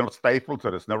 polyester, so they're not stapled, so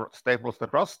there's no staples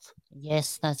that rust,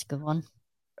 Yes, that's a good one.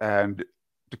 and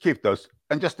to keep those,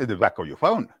 and just in the back of your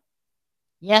phone,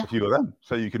 Yeah. a few of them,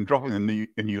 so you can drop in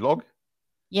a new log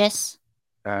Yes.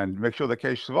 and make sure the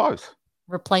cache survives.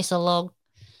 Replace a log.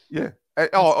 Yeah,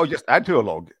 That's or just add to a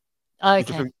log because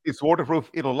okay. it's waterproof.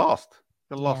 It'll last.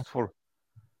 It'll Yeah. last for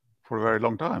a very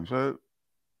long time. So,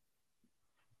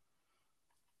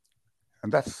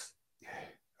 and that's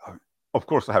of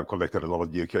course I have collected a lot of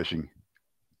geocaching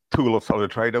tools of the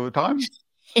trade over time.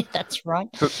 That's right.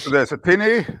 So there's a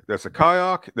tinny, there's a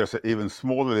kayak, there's an even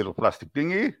smaller little plastic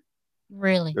dinghy.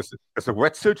 Really. There's a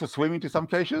wetsuit for swimming to some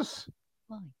caches.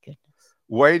 My goodness.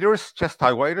 Waders, chest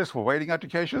high waders for wading out to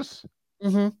caches.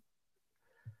 Mm-hmm.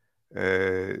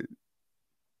 Uh,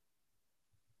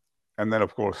 and then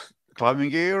of course climbing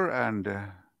gear, and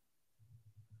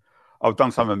I've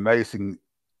done some amazing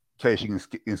caching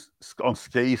on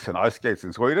skis and ice skates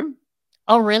in Sweden.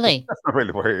 Oh, really? That's not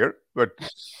really for here, but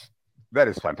that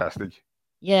is fantastic.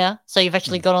 Yeah. So you've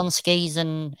actually got on skis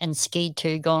and skied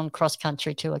to gone cross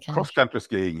country to a Cross cache. country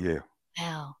skiing, yeah.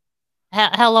 Wow.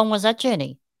 How long was that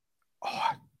journey?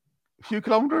 Oh, a few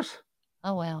kilometers.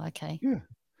 Oh, wow. Okay. Yeah.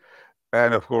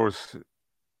 And of course,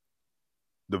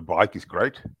 the bike is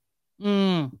great.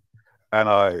 Mm.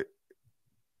 And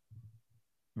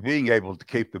being able to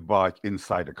keep the bike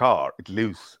inside the car, it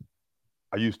leaves.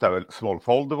 I used to have a small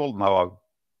foldable. Now I've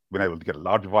been able to get a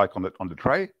larger bike on the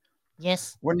tray.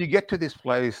 Yes. When you get to this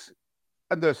place,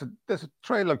 and there's a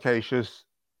tray locations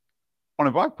on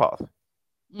a bike path,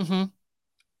 Mm-hmm.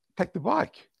 take the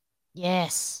bike.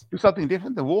 Yes. Do something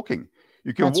different than walking.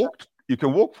 You can That's walk. You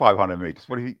can walk 500 meters,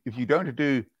 but if you don't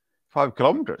do 5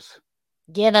 kilometers,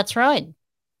 right. Yeah, that's right.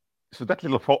 so that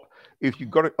little if you've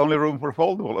got only room for a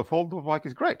foldable bike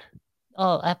is great.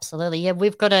 Oh, absolutely. Yeah,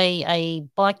 we've got a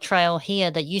bike trail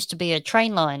here that used to be a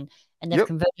train line, and they've Yep.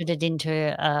 converted it into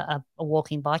a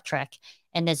walking bike track.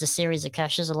 And there's a series of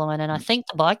caches along it. And I think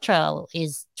the bike trail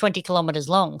is 20 kilometers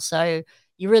long. So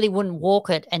you really wouldn't walk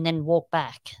it and then walk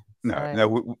back. No, So,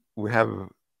 no, we have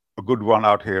a good one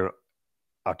out here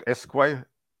at Esquay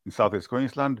in southeast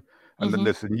Queensland, and then hmm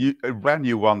there's a brand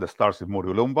new one that starts in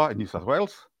Murwillumbah in New South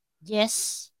Wales.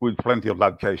 Yes. with plenty of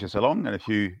lab caches along and a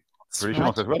few That's right.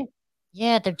 traditionals as well.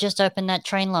 Yeah, they've just opened that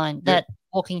train line, Yeah, that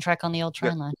walking track on the old yeah.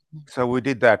 train line. So we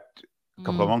did that a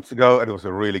couple of Mm, months ago, and it was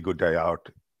a really good day out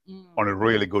mm. on a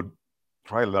really good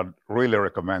trail. I'd really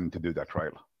recommend to do that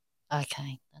trail.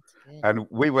 Okay, that's good. And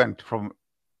we went from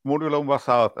Murulumba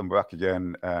south and back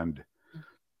again, and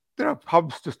there are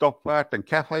pubs to stop at and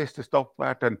cafes to stop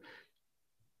at, and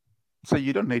so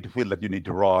you don't need to feel that you need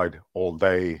to ride all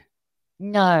day.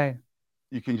 No,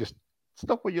 You can just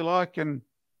stop where you like and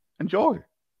enjoy.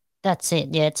 that's it.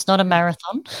 Yeah, it's not a Yeah.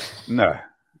 marathon. No.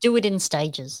 Do it in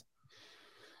stages.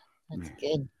 That's Yeah.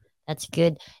 good. That's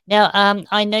good. Now,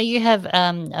 I know you have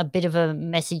a bit of a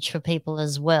message for people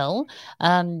as well.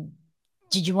 Um,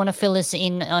 did you want to fill us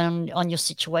in on your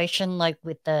situation, like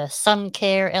with the sun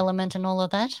care element and all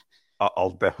of that?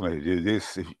 I'll definitely do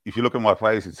this. If you look at my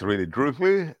face, it's really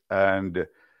droopy, and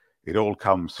it all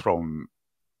comes from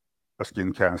a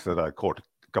skin cancer that I caught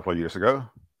a couple of years ago.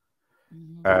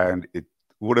 Mhm. And it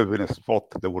would have been a spot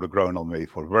that would have grown on me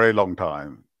for a very long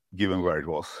time, given where it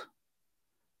was.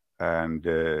 And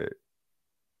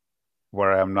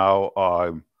where I am now,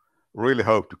 I really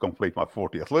hope to complete my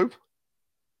 40th loop.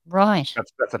 Right.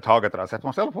 That's a target that I set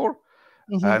myself for.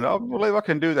 Hmm. And I believe I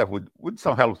can do that with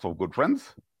some help from good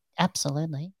friends.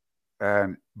 Absolutely.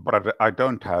 But I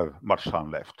don't have much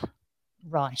time left.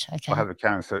 Right. I Okay. have a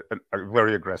cancer, a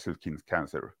very aggressive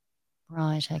cancer.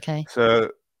 Right. Okay.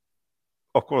 So,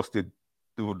 of course, the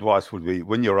advice would be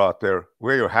when you're out there,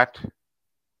 wear your hat,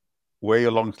 wear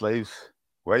your long sleeves,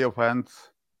 wear your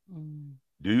pants, Mm.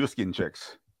 do your skin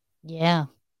checks, Yeah.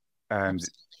 and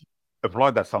Absolutely.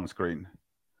 apply that sunscreen.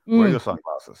 Wear Mm. your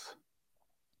sunglasses.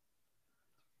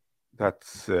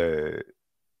 That's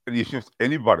if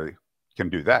anybody can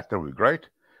do that, that would be great.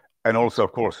 And also,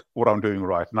 of course, what I'm doing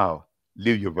right now,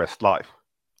 live your best life.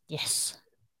 Yes.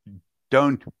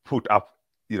 Don't put up,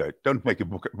 don't make a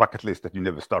bucket list that you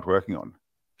never start working on.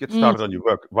 Get Mm. started on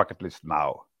your bucket list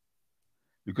now,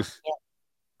 because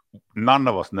none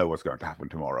of us know what's going to happen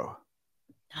tomorrow.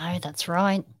 No, that's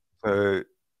right. So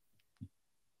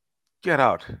get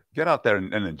out there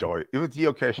and enjoy. If it's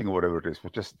geocaching or whatever it is,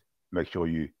 but just make sure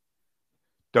you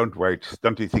don't wait.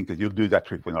 Don't you think that you'll do that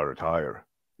trip when I retire?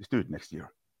 Just do it next year. Or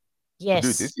do it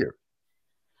this Yes. year.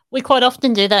 We quite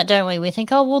often do that, don't we? We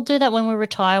think, oh, we'll do that when we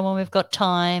retire, when we've got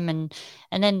time, and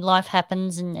then life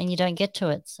happens and you don't get to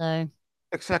it. So,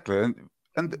 Exactly.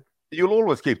 And you'll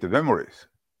always keep the memories.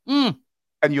 mm.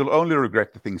 And you'll only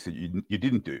regret the things that you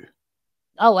didn't do.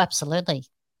 Oh, absolutely. So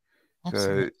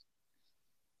Absolutely.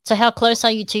 So, how close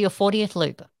are you to your 40th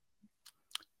loop?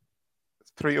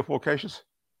 3 or 4 caches.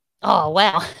 Oh,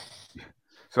 wow.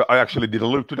 So I actually did a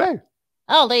loop today.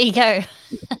 Oh, there you go.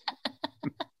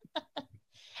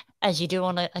 As you do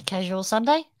on a casual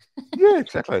Sunday. Yeah,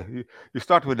 exactly. You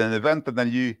start with an event and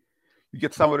then you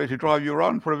get somebody to drive you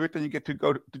around for a bit and you get to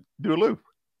go to do a loop.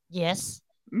 Yes.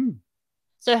 Mm.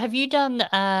 So, have you done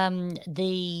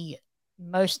the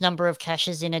most number of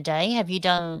caches in a day? Have you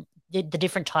done the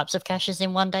different types of caches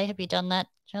in one day? Have you done that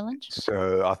challenge?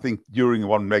 So I think during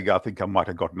one mega, I think I might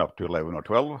have gotten up to 11 or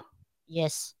 12.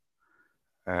 Yes.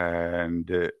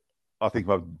 And I think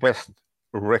my best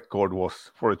record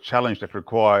was for a challenge that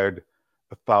required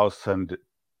 1,000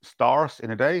 stars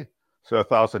in a day. So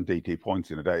 1,000 DT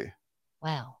points in a day,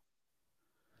 Wow.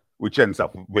 which ends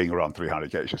up being around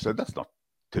 300 caches. So that's not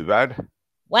too bad.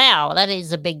 Wow, that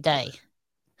is a big day.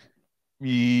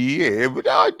 Yeah, but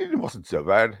it wasn't so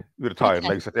bad. With tired Okay.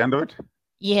 legs at the end of it.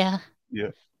 Yeah.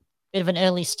 Yeah. Bit of an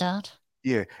early start.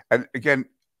 Yeah. And again,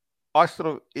 I sort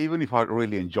of, even if I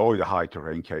really enjoy the high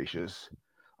terrain caches,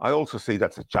 I also see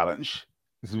that's a challenge.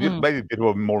 It's Mm. maybe a bit of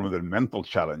a more of a mental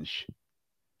challenge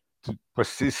to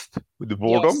persist with the Yes.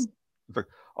 boredom. It's like,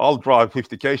 I'll drive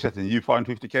 50 caches and you find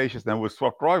 50 caches, then we'll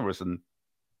swap drivers and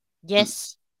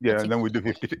Yes. yeah, That's and then we do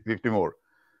exactly. 50 more.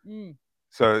 Mm.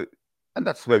 So, and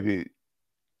that's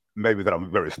maybe that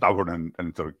I'm very stubborn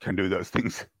and sort of can do those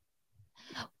things.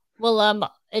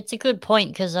 Well, it's a good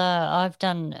point because I've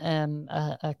done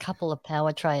a couple of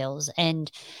power trails,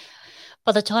 and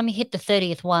by the time you hit the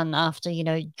 30th one, after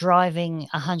driving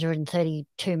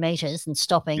 132 meters and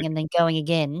stopping and then going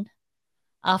again,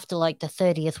 after like the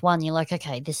 30th one, you're like,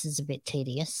 okay, this is a bit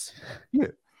tedious. Yeah,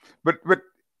 but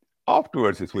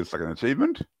afterwards it feels like an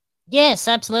achievement. Yes,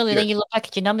 absolutely. Yeah, Then you look back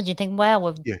at your numbers, you think,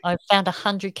 wow, yeah, I've found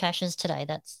 100 caches today.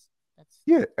 That's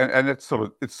yeah, and it's sort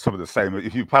of the same.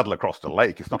 If you paddle across the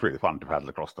lake, it's not really fun to paddle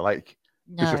across the lake.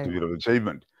 It's just a no, bit of an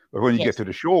achievement. But when you get yes, to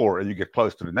the shore and you get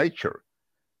close to the nature,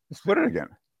 it's better again.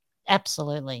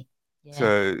 absolutely, yeah,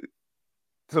 So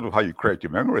sort of how you create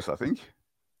your memories, I think.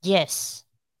 yes,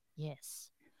 yes.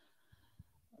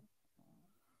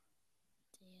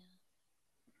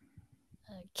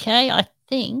 Okay, I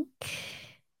think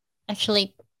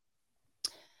actually.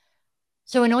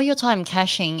 So, in all your time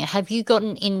caching, have you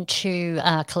gotten into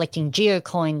collecting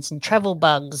geocoins and travel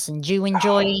bugs? And do you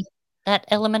enjoy that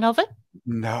element of it?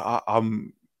 No,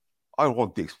 I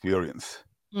want the experience.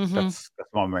 Mm-hmm. That's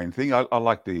my main thing. I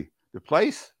like the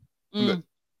place, and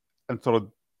Mm, sort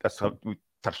of that's how we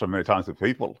touched on many times with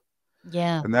people.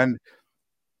 yeah. And then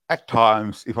at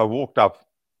times, if I walked up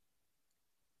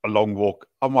a long walk,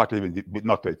 I might even be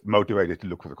not be motivated to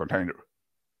look for the container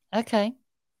Okay.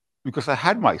 because I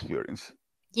had my experience.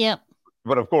 Yeah.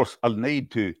 But of course, I'll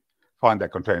need to find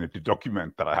that container to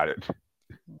document that I had it.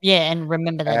 Yeah, and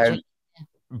remember that And journey.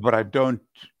 but I don't.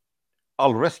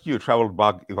 I'll rescue a travel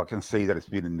bug if I can see that it's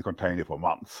been in the container for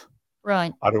months.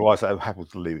 Right. Otherwise, I have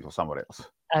to leave it for somebody else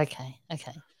Okay.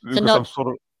 Okay. So because not I'm sort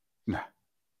of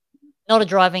not a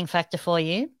driving factor for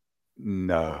you.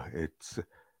 no. It's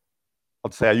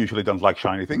I'd say I usually don't like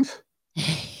shiny things.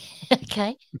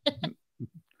 Okay.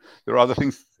 There are other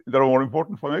things that are more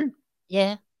important for me.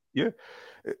 Yeah. Yeah.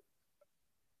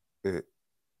 Uh,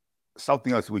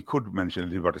 Something else we could mention a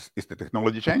little bit is the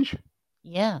technology change.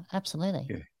 Yeah. Absolutely.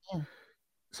 Yeah. Yeah.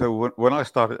 So when I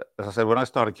started, as I said, when I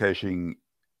started caching,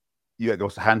 yeah, there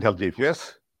was a handheld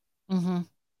GPS, Mm-hmm.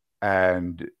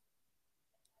 and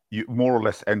you more or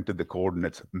less entered the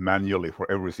coordinates manually for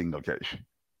every single cache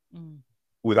Mm.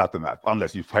 without the map,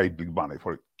 unless you paid big money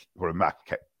for a map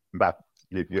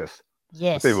GPS. But they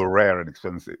Yes. were rare and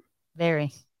expensive.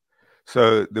 Very.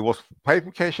 So there was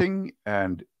paper caching,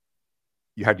 and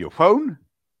you had your phone,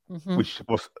 Mm-hmm. which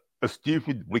was a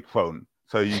stupid brick phone.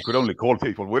 So you could only call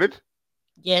people with it.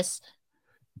 Yes.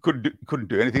 Couldn't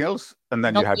do anything else. And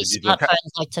then you Not had the these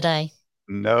smartphones like today.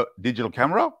 no digital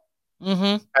camera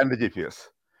Mm-hmm. and the GPS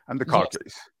and the car Yes.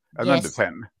 case and then the Yes.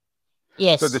 pen.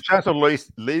 So the Yes. chance of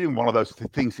leaving one of those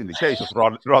things in the case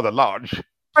was rather large.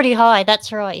 Pretty high.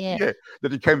 That's right. Yeah. Yeah,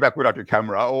 that you came back without your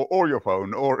camera or your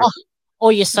phone or Oh,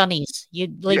 or your sunnies.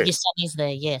 You'd leave yeah, your sunnies there.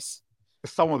 Yes.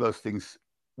 some of those things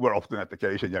were often at the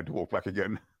case and you had to walk back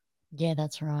again. Yeah,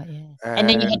 that's right. Yeah. And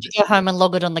then you had And to go home and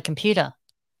log it on the computer.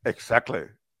 exactly,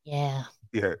 Yeah.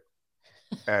 yeah,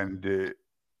 and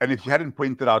if you hadn't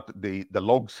printed out the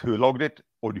logs who logged it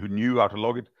or who knew how to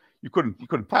log it, you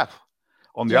couldn't path.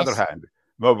 On the other Yes. hand,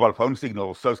 mobile phone signal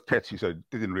was so sketchy, so it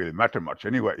didn't really matter much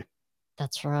anyway.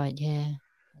 That's right. Yeah.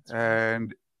 That's right.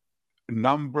 And a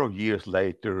number of years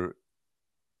later,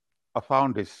 I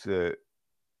found this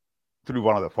through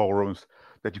one of the forums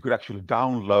that you could actually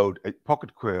download a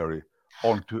pocket query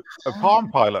onto a Ah,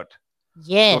 Palm Pilot.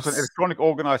 There was an yes. electronic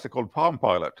organizer called Palm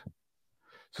Pilot.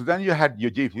 So then you had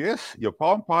your GPS, your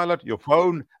Palm Pilot, your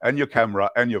phone, and your camera,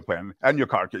 and your pen, and your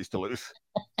car keys to lose.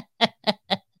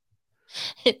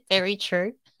 Very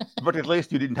true. But at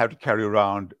least you didn't have to carry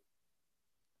around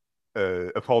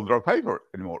a folder of paper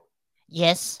anymore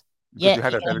Yes. because Yeah. you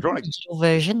had You an can have electronic. the digital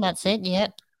version. That's it. Yeah.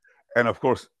 And of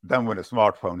course, then when the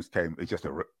smartphones came, it just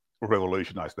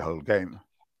revolutionized the whole game.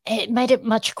 It made it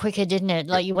much quicker, didn't it?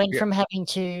 Yeah, Like you went yeah, from having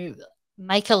to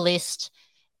make a list,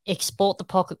 export the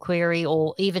pocket query,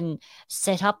 or even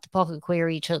set up the pocket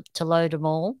query to load them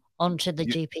all onto the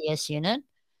yeah, GPS unit.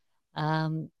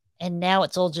 Um, and now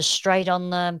it's all just straight on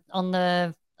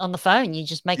the phone. You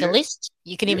just make a yeah, list.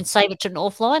 You can yeah. even save it to an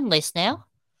offline list now.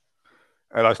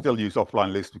 And I still use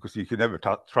offline lists because you can never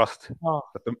trust Oh,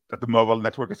 that the mobile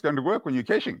network is going to work when you're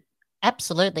caching.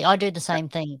 absolutely. I do the same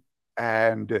thing.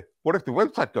 And what if the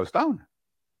website goes down?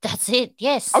 That's it. I'll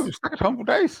Yes. be stuck at home for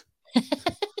days.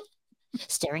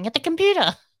 Staring at the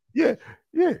computer. Yeah,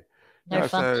 yeah. No No,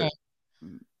 fun so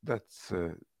there.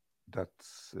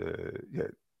 that's yeah.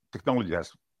 Technology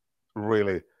has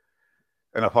really,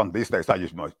 and I found these days I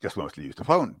just mostly use the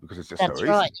phone because it's just so That's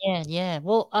easy. right. Yeah, yeah.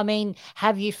 Well, I mean,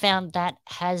 have you found that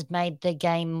has made the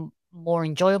game more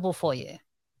enjoyable for you?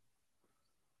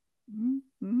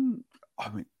 Mm-hmm. I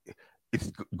mean,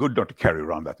 it's good not to carry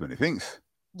around that many things,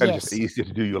 and it's just Yes, easier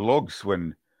to do your logs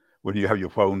when you have your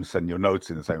phones and your notes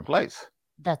in the same place.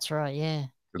 that's right. Yeah.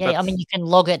 Yeah. I mean, That's you can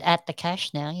log it at the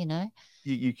cache now, you know?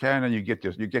 you can and you get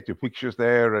your pictures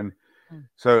there, and Mm.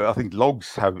 so I think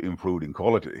logs have improved in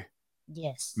quality,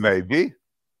 Yes. maybe,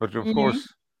 but of Mhm.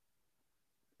 course,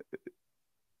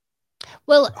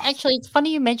 Well, actually, it's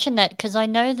funny you mentioned that because I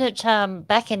know that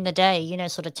back in the day,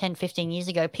 sort of 10, 15 years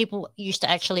ago, people used to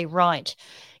actually write,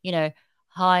 you know,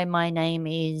 hi, my name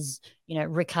is,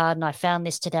 Ricard, and I found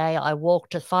this today. I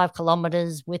walked 5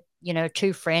 kilometers with,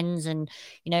 two friends, and,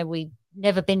 we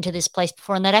never been to this place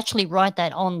before. And they'd actually write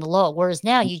that on the log. Whereas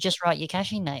now you just write your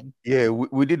caching name. yeah,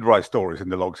 we did write stories in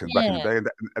the logs in back in the Yeah. day,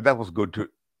 and that was good to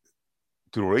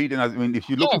read. And I mean, if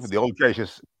you're looking for Yes. the old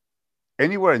caches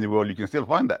anywhere in the world, you can still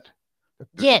find that.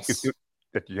 If Yes.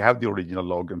 that you have the original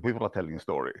log and people are telling a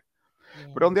story. Yeah.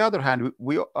 But on the other hand,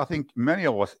 I think many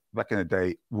of us back in the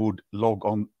day would log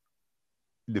on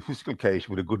the physical cache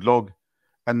with a good log,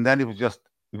 and then it was just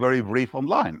very brief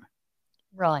online.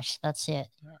 Right, that's it.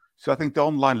 Yeah. So I think the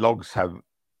online logs have,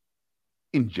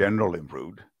 in general,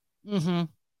 improved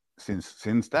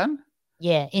since then.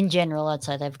 Yeah, in general, I'd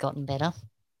say they've gotten better.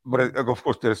 But of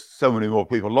course, there's so many more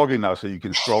people logging now, so you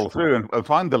can scroll through and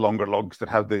find the longer logs that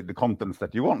have the contents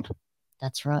that you want.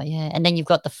 That's right, yeah. And then you've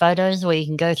got the photos where you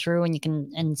can go through and you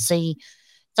can see.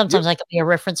 Sometimes they could be a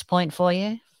reference point for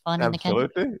you finding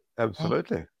absolutely,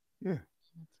 absolutely, yeah.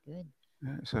 That's good.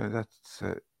 Yeah, so that's.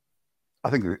 I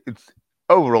think it's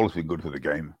overall it's been good for the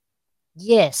game.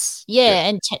 Yes, yeah,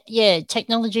 and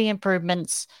technology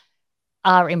improvements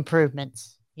are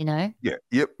improvements. Yeah.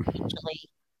 Yep. Actually,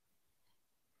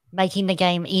 making the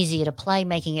game easier to play,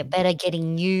 making it better,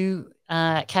 getting new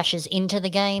caches into the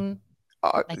game.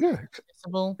 Yeah,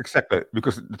 exactly.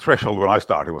 Because the threshold when I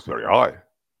started was very high.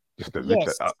 Just to admit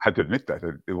that, I had to admit that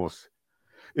it was.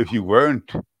 If you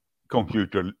weren't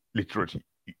computer literate,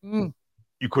 you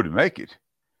couldn't make it.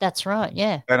 That's right.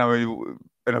 Yeah. And I mean,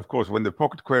 and of course, when the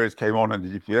pocket queries came on and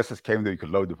the GPSs came, that you could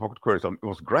load the pocket queries on. It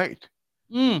was great.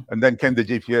 And then came the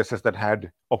GPSs that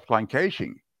had offline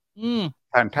caching.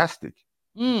 Fantastic.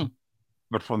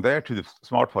 But from there to the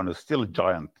smartphone is still a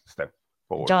giant step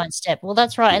forward. Giant step. Well,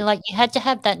 that's right. And like you had to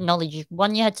have that knowledge.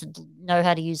 One, you had to know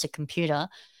how to use a computer.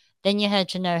 Then you had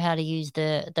to know how to use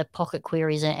the pocket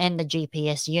queries and the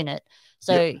GPS unit.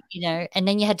 So, and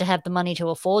then you had to have the money to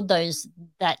afford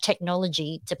that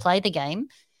technology to play the game.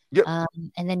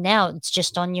 And then now it's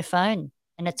just on your phone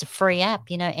and it's a free app.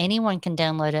 Anyone can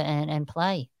download it and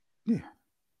play. Yeah.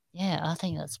 Yeah, I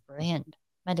think that's brilliant.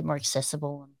 Made it more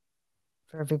accessible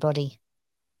for everybody.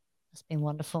 It's been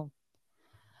wonderful.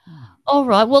 All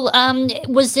right. Well,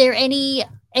 was there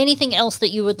anything else that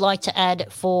you would like to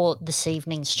add for this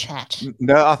evening's chat?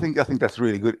 No, I think that's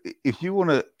really good. If you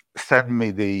want to send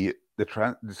me the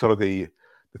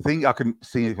thing, I can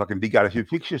see if I can dig out a few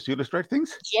pictures to illustrate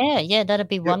things. Yeah, that'd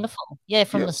be wonderful. Yeah,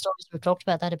 from the stories we've talked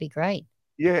about, that'd be great.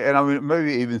 Yeah, and I mean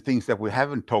maybe even things that we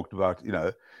haven't talked about.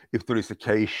 If there is a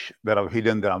cache that I've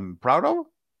hidden that I'm proud of.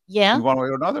 Yeah. In one way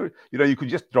or another, you could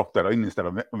just drop that in instead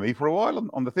of me for a while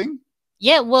on the thing.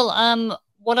 Yeah, well,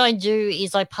 what I do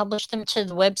is I publish them to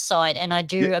the website and I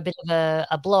do a bit of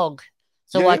a blog.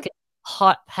 So I could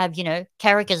have,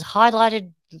 Karicka's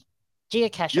highlighted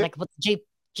geocache and I could put the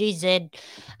GZ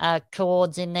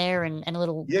coords in there and a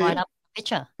little write-up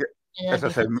picture. Yeah. As I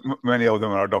said, many of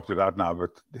them are adopted out now, but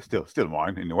they're still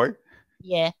mine in a way.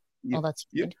 Yeah. Well, that's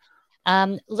good.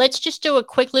 Let's just do a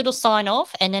quick little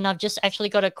sign-off and then I've just actually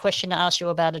got a question to ask you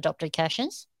about adopted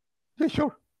caches. Yeah,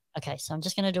 sure. Okay, so I'm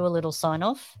just going to do a little sign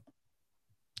off.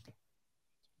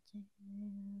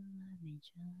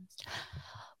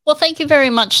 Well, thank you very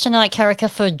much tonight, Karicka,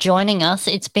 for joining us.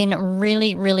 It's been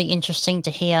really, really interesting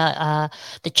to hear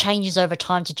the changes over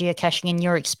time to geocaching and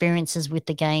your experiences with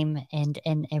the game and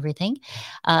everything.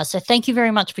 So thank you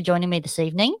very much for joining me this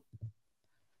evening.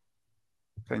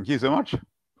 Thank you so much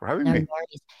for having me.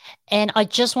 Worries. And I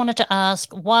just wanted to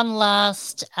ask one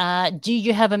last, do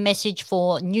you have a message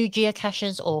for new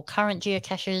geocachers or current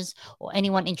geocachers or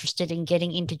anyone interested in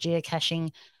getting into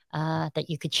geocaching that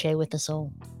you could share with us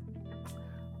all?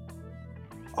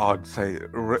 I'd say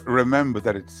remember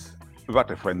that it's about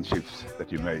the friendships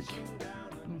that you make.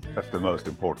 That's the most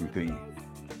important thing.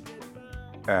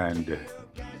 And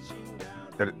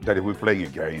that if we're playing a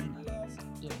game,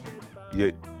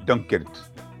 you don't get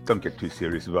too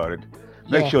serious about it.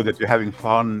 Make sure that you're having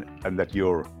fun and that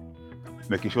you're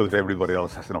making sure that everybody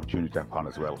else has an opportunity to have fun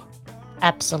as well.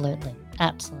 Absolutely.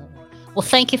 Well,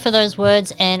 thank you for those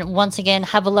words. And once again,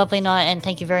 have a lovely night. And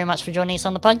thank you very much for joining us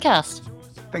on the podcast.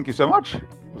 Thank you so much. It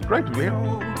was great to be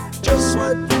here. Just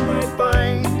what you might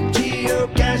find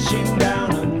geocaching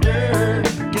down